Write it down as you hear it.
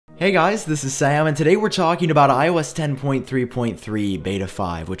Hey guys, this is Sam, and today we're talking about iOS 10.3.3 Beta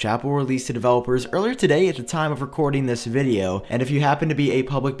 5, which Apple released to developers earlier today at the time of recording this video. And if you happen to be a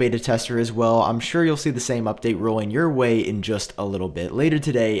public beta tester as well, I'm sure you'll see the same update rolling your way in just a little bit later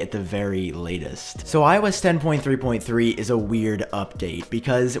today at the very latest. So iOS 10.3.3 is a weird update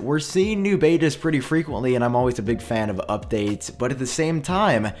because we're seeing new betas pretty frequently, and I'm always a big fan of updates, but at the same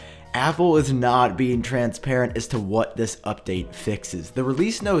time, Apple is not being transparent as to what this update fixes. The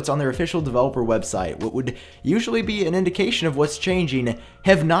release notes on their official developer website, what would usually be an indication of what's changing,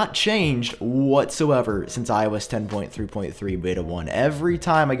 have not changed whatsoever since iOS 10.3.3 Beta 1. Every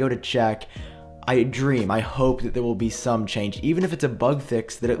time I go to check, I hope that there will be some change, even if it's a bug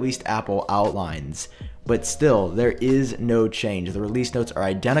fix that at least Apple outlines. But still, there is no change. The release notes are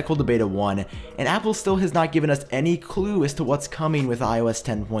identical to Beta 1, and Apple still has not given us any clue as to what's coming with iOS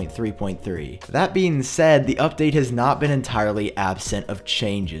 10.3.3. That being said, the update has not been entirely absent of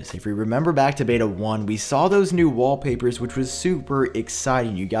changes. If we remember back to Beta 1, we saw those new wallpapers, which was super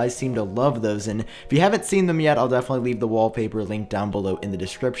exciting. You guys seem to love those, and if you haven't seen them yet, I'll definitely leave the wallpaper link down below in the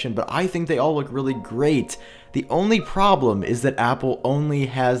description, but I think they all look really great. The only problem is that Apple only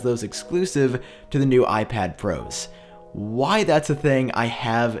has those exclusive to the new iPad Pros. Why that's a thing, I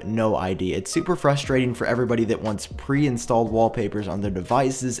have no idea. It's super frustrating for everybody that wants pre-installed wallpapers on their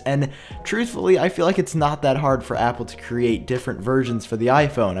devices, and truthfully, I feel like it's not that hard for Apple to create different versions for the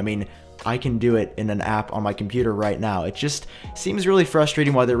iPhone. I mean, I can do it in an app on my computer right now. It just seems really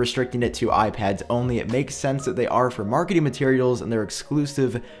frustrating why they're restricting it to iPads only. It makes sense that they are for marketing materials and they're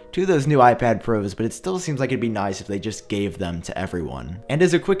exclusive to those new iPad Pros, but it still seems like it'd be nice if they just gave them to everyone. And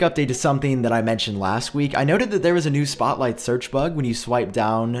as a quick update to something that I mentioned last week, I noted that there was a new Spotlight search bug. When you swipe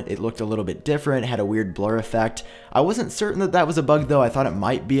down, it looked a little bit different, had a weird blur effect. I wasn't certain that that was a bug though. I thought it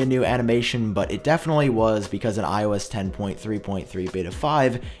might be a new animation, but it definitely was because in iOS 10.3.3 Beta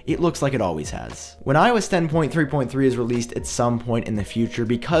 5, it looks like it always has. When iOS 10.3.3 is released at some point in the future,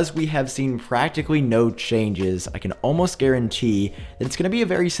 because we have seen practically no changes, I can almost guarantee that it's going to be a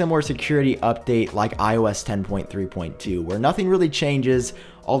very similar security update like iOS 10.3.2, where nothing really changes.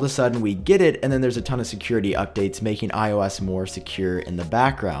 All of a sudden we get it, and then there's a ton of security updates making iOS more secure in the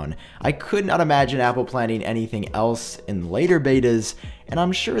background. I could not imagine Apple planning anything else in later betas, and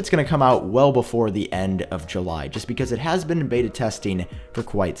I'm sure it's going to come out well before the end of July, just because it has been in beta testing for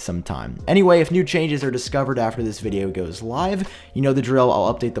quite some time. Anyway, if new changes are discovered after this video goes live, you know the drill.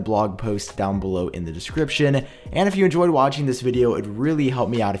 I'll update the blog post down below in the description, and if you enjoyed watching this video, it would really help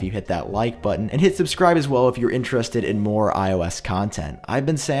me out if you hit that like button, and hit subscribe as well if you're interested in more iOS content. I've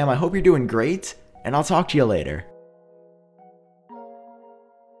been Sam, I hope you're doing great, and I'll talk to you later.